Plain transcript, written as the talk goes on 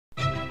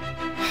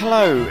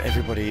Hello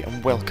everybody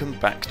and welcome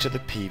back to the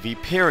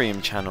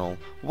PvPerium channel.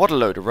 What a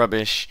load of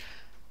rubbish,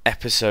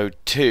 episode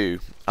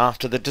 2,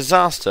 after the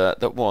disaster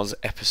that was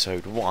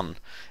episode 1.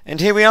 And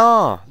here we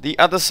are, the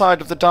other side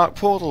of the dark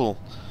portal.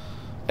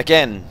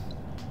 Again,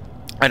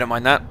 I don't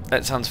mind that,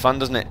 that sounds fun,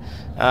 doesn't it?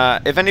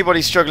 If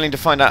anybody's struggling to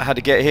find out how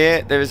to get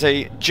here, there is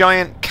a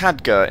giant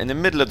cadger in the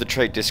middle of the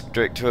trade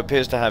district who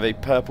appears to have a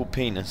purple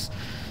penis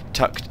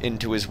tucked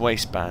into his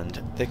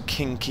waistband. The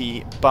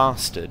kinky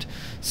bastard.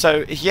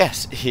 So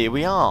yes, here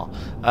we are,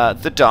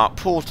 the dark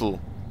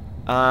portal.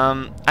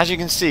 As you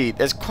can see,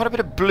 there's quite a bit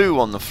of blue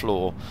on the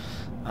floor,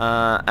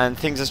 and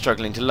things are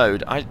struggling to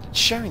load. I'm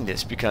showing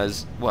this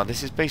because, well,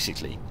 this is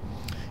basically,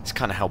 it's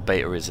kind of how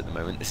beta is at the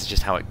moment. This is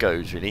just how it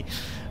goes, really.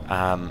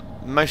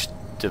 Most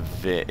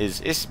of it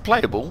is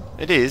playable.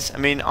 It is. I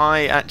mean,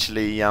 I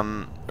actually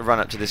run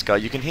up to this guy.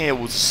 You can hear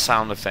all the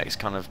sound effects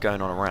kind of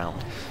going on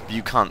around, but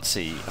you can't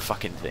see a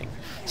fucking thing.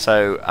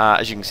 So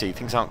as you can see,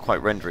 things aren't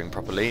quite rendering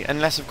properly,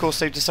 unless of course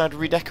they've decided to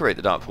redecorate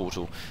the dark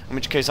portal, in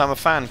which case I'm a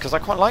fan because I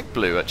quite like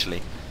blue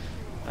actually.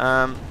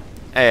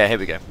 Yeah, here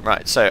we go.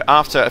 Right, so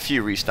after a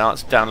few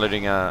restarts,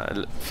 downloading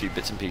a few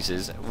bits and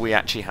pieces, we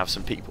actually have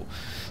some people.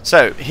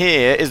 So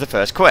here is the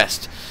first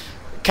quest.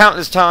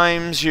 Countless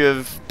times you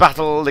have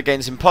battled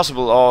against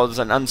impossible odds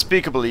and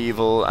unspeakable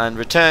evil, and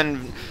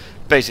return,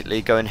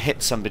 basically go and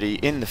hit somebody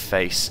in the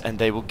face and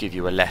they will give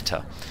you a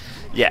letter.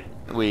 Yeah,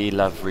 we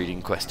love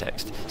reading quest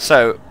text.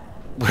 So,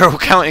 we're all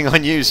counting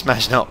on you,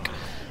 Smash Knock.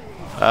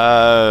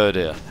 Oh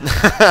dear.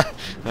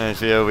 I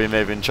feel we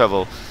may be in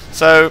trouble.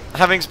 So,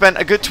 having spent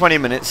a good 20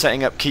 minutes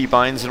setting up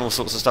keybinds and all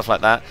sorts of stuff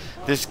like that,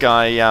 this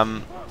guy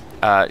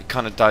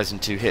kind of dies in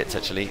 2 hits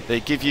actually. They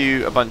give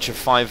you a bunch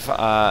of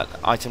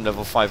item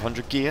level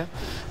 500 gear.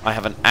 I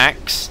have an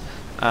axe,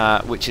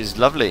 which is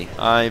lovely.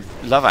 I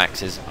love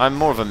axes. I'm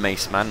more of a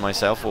mace man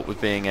myself, what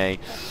with being a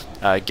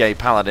gay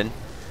paladin.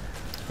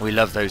 We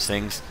love those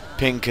things.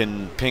 Pink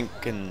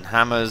and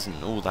hammers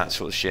and all that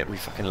sort of shit. We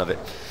fucking love it.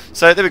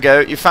 So there we go.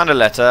 You found a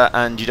letter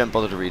and you don't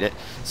bother to read it.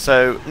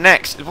 So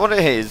next, what it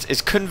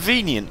is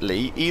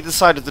conveniently either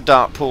side of the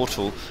dark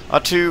portal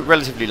are 2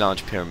 relatively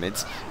large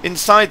pyramids.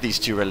 Inside these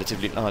 2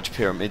 relatively large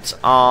pyramids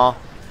are,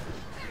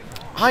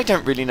 I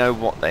don't really know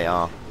what they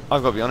are.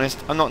 I've got to be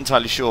honest. I'm not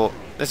entirely sure.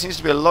 There seems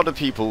to be a lot of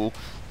people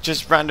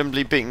just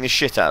randomly beating the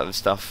shit out of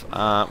stuff,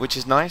 which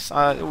is nice.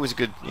 Always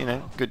good, you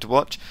know, good to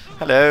watch.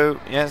 Hello,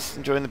 yes,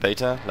 enjoying the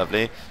beta,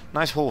 lovely,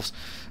 nice horse.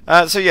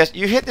 So yes,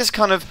 you hit this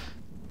kind of,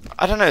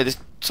 I don't know, this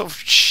sort of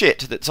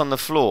shit that's on the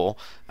floor.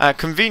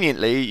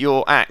 Conveniently,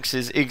 your axe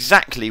is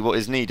exactly what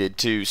is needed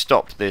to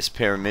stop this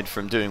pyramid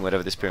from doing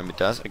whatever this pyramid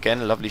does. Again,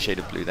 a lovely shade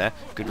of blue there.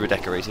 Good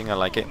redecorating, I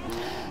like it.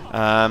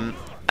 Yeah,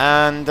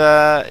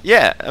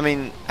 I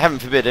mean, heaven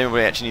forbid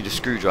anybody actually need a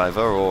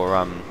screwdriver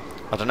or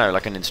I don't know,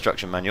 like an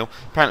instruction manual.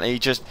 Apparently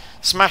just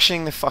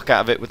smashing the fuck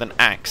out of it with an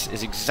axe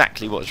is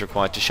exactly what is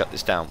required to shut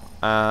this down.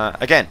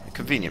 Again,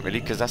 convenient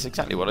really, because that's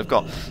exactly what I've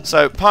got.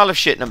 So, pile of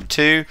shit number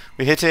 2,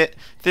 we hit it.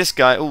 This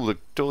guy, oh, the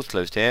door's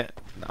closed here.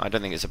 I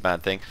don't think it's a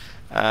bad thing.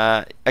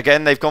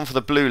 Again, they've gone for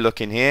the blue look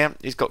in here.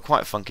 He's got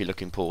quite a funky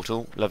looking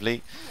portal,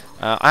 lovely.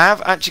 I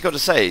have actually got to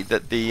say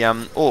that the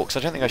orcs, I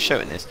don't think I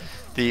showed in this,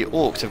 the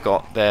orcs have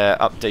got their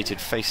updated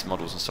face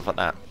models and stuff like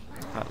that.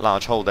 That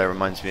large hole there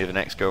reminds me of an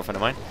ex-girlfriend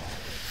of mine.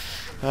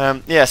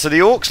 Yeah, so the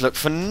orcs look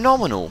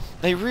phenomenal.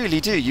 They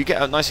really do. You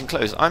get out nice and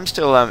close. I'm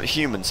still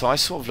human, so I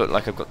sort of look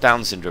like I've got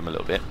Down syndrome a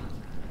little bit.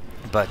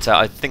 But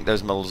I think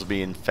those models will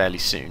be in fairly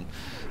soon.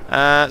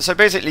 So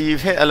basically,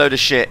 you've hit a load of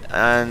shit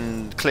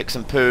and click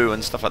some poo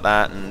and stuff like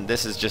that, and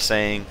this is just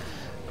saying,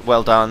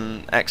 well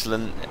done,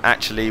 excellent.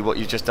 Actually, what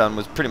you've just done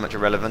was pretty much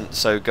irrelevant,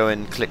 so go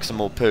and click some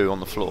more poo on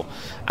the floor.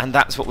 And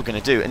that's what we're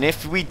going to do. And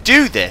if we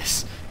do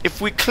this, if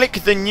we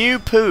click the new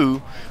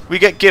poo, we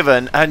get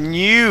given a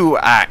new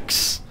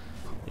axe.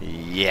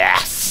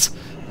 Yes!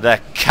 The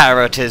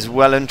carrot is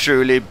well and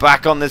truly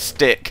back on the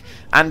stick,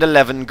 and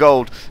 11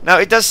 gold. Now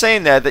it does say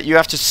in there that you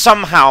have to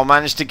somehow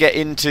manage to get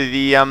into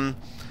the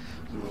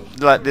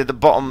like the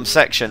bottom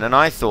section, and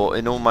I thought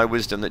in all my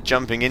wisdom that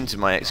jumping into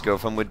my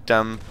ex-girlfriend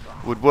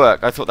would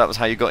work. I thought that was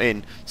how you got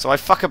in. So I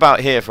fuck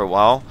about here for a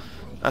while.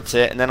 That's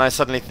it, and then I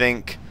suddenly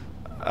think,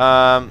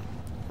 well,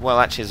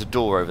 actually there's a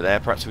door over there.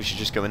 Perhaps we should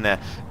just go in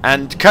there.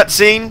 And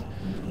cutscene.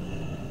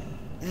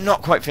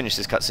 Not quite finished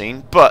this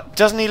cutscene, but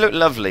doesn't he look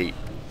lovely?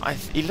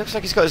 He looks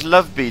like he's got his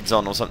love beads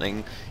on or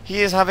something.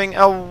 He is having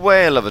a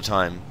whale of a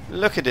time.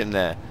 Look at him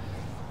there.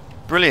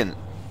 Brilliant.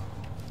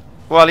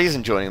 Well, he's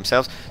enjoying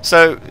himself.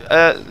 So,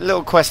 a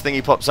little quest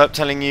thingy pops up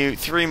telling you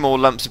 3 more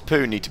lumps of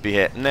poo need to be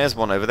hit, and there's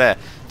one over there.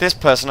 This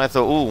person I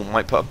thought, ooh,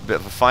 might put up a bit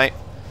of a fight.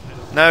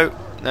 No,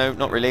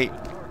 not really.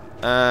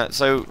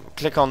 So,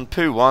 click on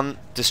poo 1,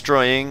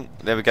 destroying.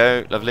 There we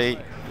go, lovely.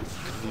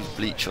 Could use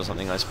bleach or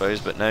something, I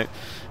suppose, but no.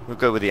 We'll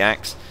go with the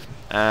axe.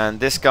 And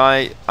this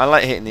guy, I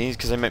like hitting these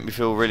because they make me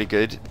feel really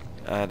good.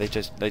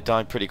 They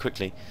die pretty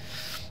quickly.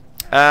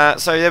 So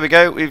there we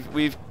go.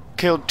 We've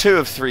killed 2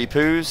 of 3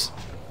 poos.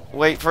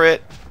 Wait for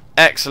it.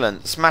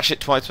 Excellent. Smash it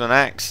twice with an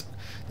axe.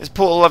 This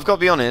portal, I've got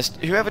to be honest,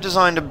 whoever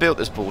designed and built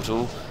this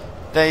portal,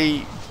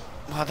 they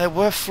Well, there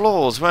were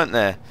flaws, weren't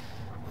there?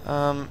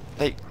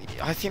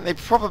 I think they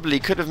probably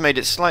could have made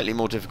it slightly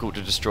more difficult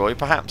to destroy.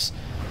 Perhaps,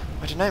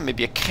 I don't know,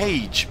 maybe a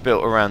cage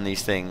built around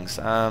these things.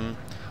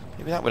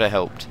 Maybe that would have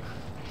helped.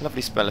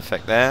 Lovely spell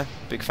effect there.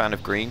 Big fan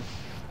of green.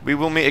 We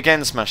will meet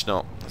again,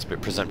 Smashnot. That's a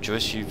bit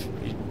presumptuous. You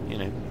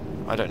know,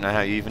 I don't know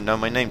how you even know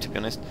my name, to be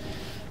honest.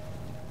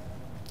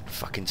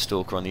 Fucking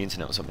stalker on the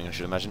internet or something, I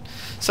should imagine.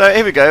 So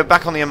here we go,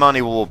 back on the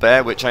Omani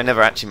Warbear, which I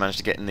never actually managed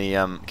to get in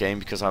the game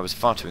because I was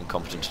far too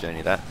incompetent to do any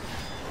of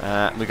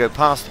that. We go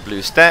past the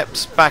blue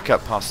steps, back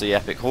up past the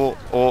epic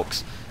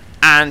orcs,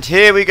 and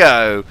here we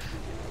go.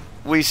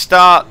 We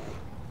start.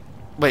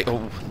 Wait,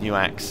 oh, new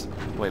axe.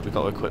 Wait, we've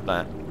got to equip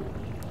that.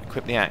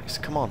 Equip the axe.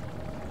 Come on,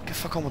 get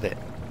fuck on with it.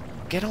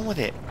 Get on with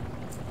it.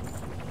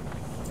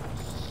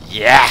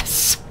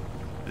 Yes,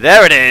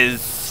 there it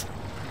is.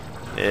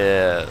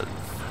 Yeah.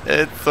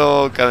 It's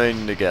all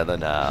coming together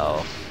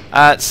now.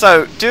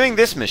 So, doing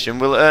this mission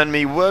will earn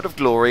me Word of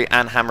Glory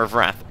and Hammer of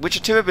Wrath, which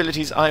are two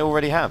abilities I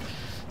already have.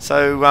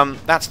 So,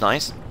 that's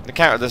nice. The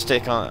carrot of the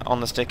stick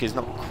on the stick is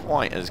not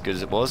quite as good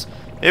as it was.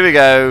 Here we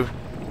go.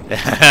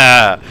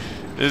 This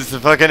is the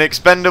fucking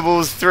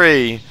Expendables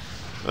 3.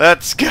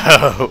 Let's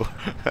go.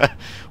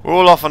 We're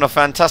all off on a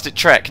fantastic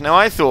trek. Now,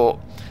 I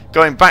thought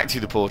going back through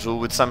the portal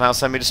would somehow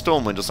send me to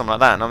Stormwind or something like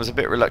that, and I was a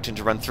bit reluctant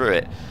to run through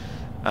it.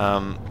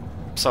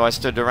 So I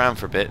stood around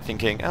for a bit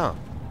thinking, oh,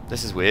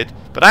 this is weird.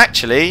 But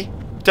actually,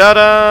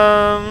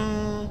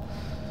 ta-da!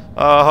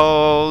 A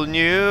whole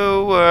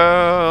new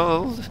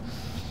world.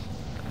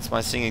 That's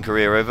my singing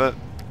career over.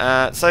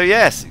 So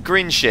yes,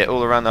 green shit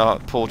all around the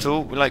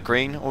portal. We like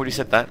green, already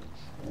said that.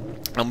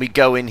 And we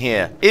go in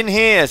here. In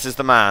here, says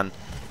the man.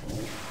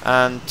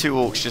 And two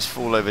orcs just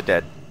fall over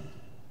dead.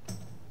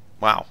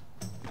 Wow.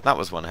 That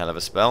was one hell of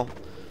a spell.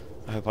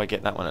 I hope I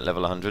get that one at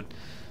level 100.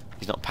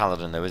 He's not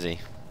paladin though, is he?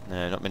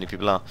 No, not many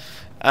people are.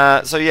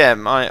 So yeah,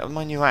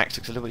 my new axe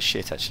looks a little bit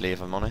shit actually,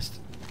 if I'm honest.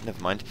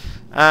 Never mind.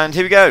 And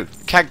here we go.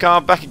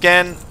 Khadgar back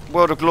again.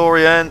 World of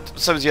Glory earned.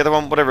 So was the other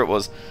one, whatever it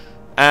was.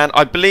 And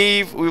I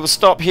believe we will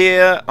stop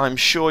here. I'm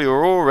sure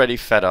you're already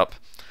fed up.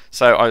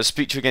 So I will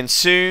speak to you again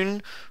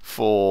soon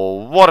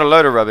for What a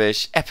Load of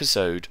Rubbish,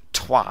 episode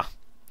 3.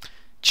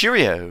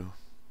 Cheerio.